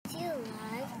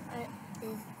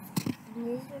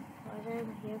News reporter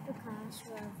Maahira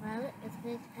where a violent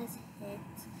earthquake has hit.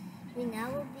 We now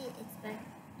will be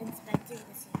inspecting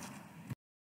the scene.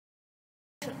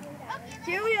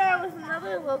 Here we are with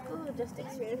another local who just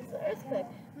experienced the earthquake.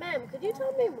 Ma'am, could you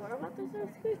tell me more about this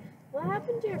earthquake? What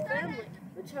happened to your family?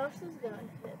 Which houses got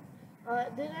hit?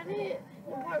 Did any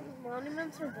important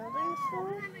monuments or buildings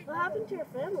fall? What happened to your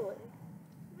family?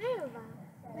 Merhaba,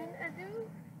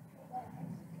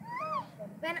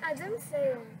 ben adım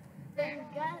Sayın. Ben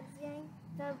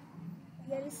Gaziantep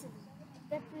yarısıyım.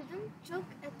 Deprem çok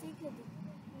etkiledi.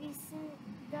 Bizim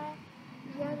de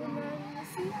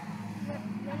yarınlarımızı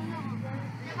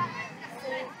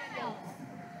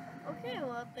Okay,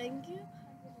 well, thank you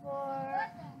for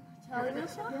telling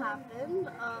us what happened.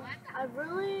 I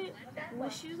really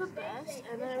wish you the best,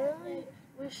 and I really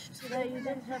wish that you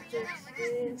didn't have to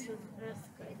experience an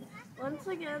earthquake. Once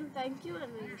again, thank you,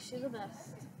 and we wish you the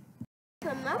best.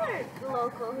 Another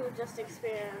local who just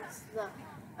experienced the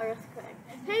earthquake.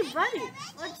 Hey, buddy,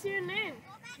 what's your name?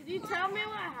 Could you tell me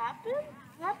what happened?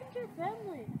 What happened to your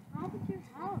family? What happened to your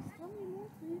house? Tell me more,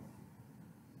 please.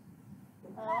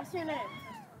 What's your name?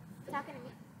 talking to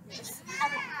me. Yes.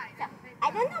 Okay, so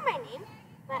I don't know my name,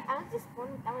 but I was just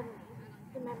born without a name.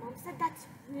 And my mom said that's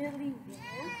really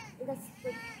rare, and that's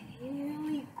like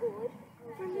really good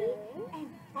for me. And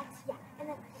that's and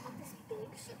then I got this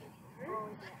big chicken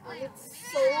heart, and it's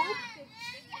so pretty.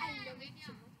 I love it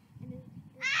so much. And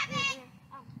then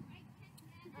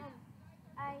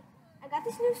I got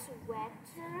this new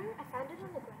sweater. I found it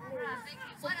on the ground, and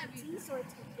it's so pretty, so I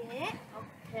took it.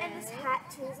 Okay. And this hat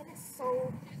too, and it's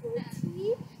so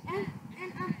pretty. And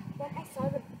then I saw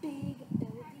the big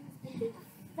buildings, and they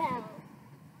fell.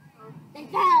 They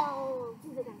fell to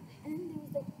the ground. And then there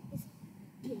was like this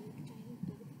big giant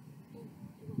building, and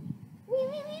it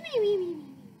went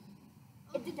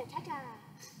it did the cha-cha.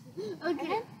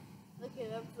 Okay. Okay,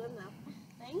 that's enough.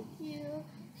 Thank you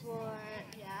for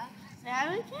say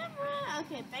hi on camera.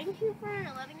 Okay, thank you for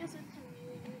letting us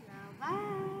interview you now.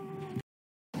 Bye.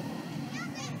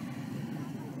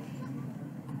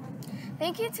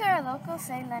 Thank you to our local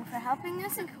Ceylan for helping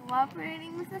us and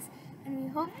cooperating with us, and we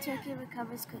hope Turkey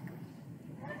recovers quickly.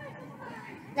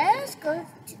 Let us go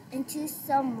into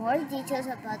some more details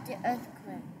about the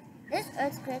earthquake. This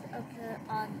earthquake occurred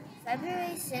on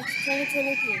February 6,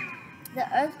 2023. The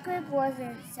earthquake was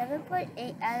a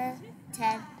 7.8 out of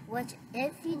 10, which,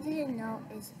 if you didn't know,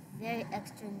 is very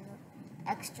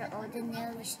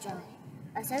extraordinarily strong.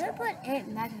 A 7.8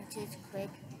 magnitude quake,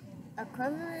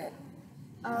 equivalent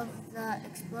of the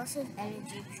explosive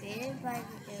energy created by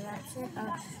the eruption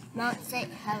of Mount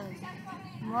Zaharah.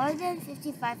 More than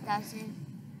 55,000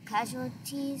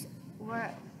 casualties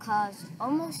were caused.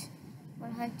 Almost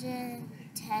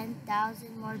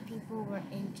 110,000 more people were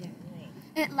injured.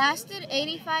 It lasted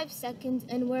 85 seconds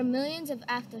and were millions of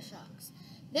aftershocks.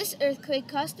 This earthquake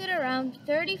costed around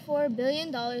 $34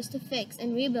 billion to fix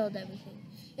and rebuild everything.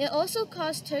 It also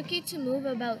caused Turkey to move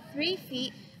about 3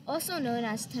 feet, also known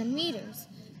as 10 meters.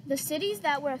 The cities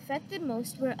that were affected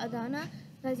most were Adana,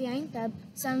 Gaziantep,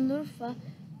 Sanliurfa,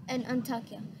 and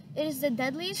Antakya. It is the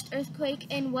deadliest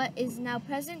earthquake in what is now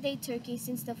present-day Turkey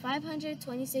since the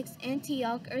 526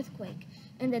 Antioch earthquake,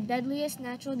 and the deadliest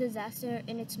natural disaster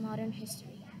in its modern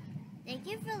history. Thank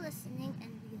you for listening,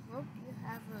 and we hope you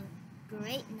have a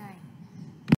great night.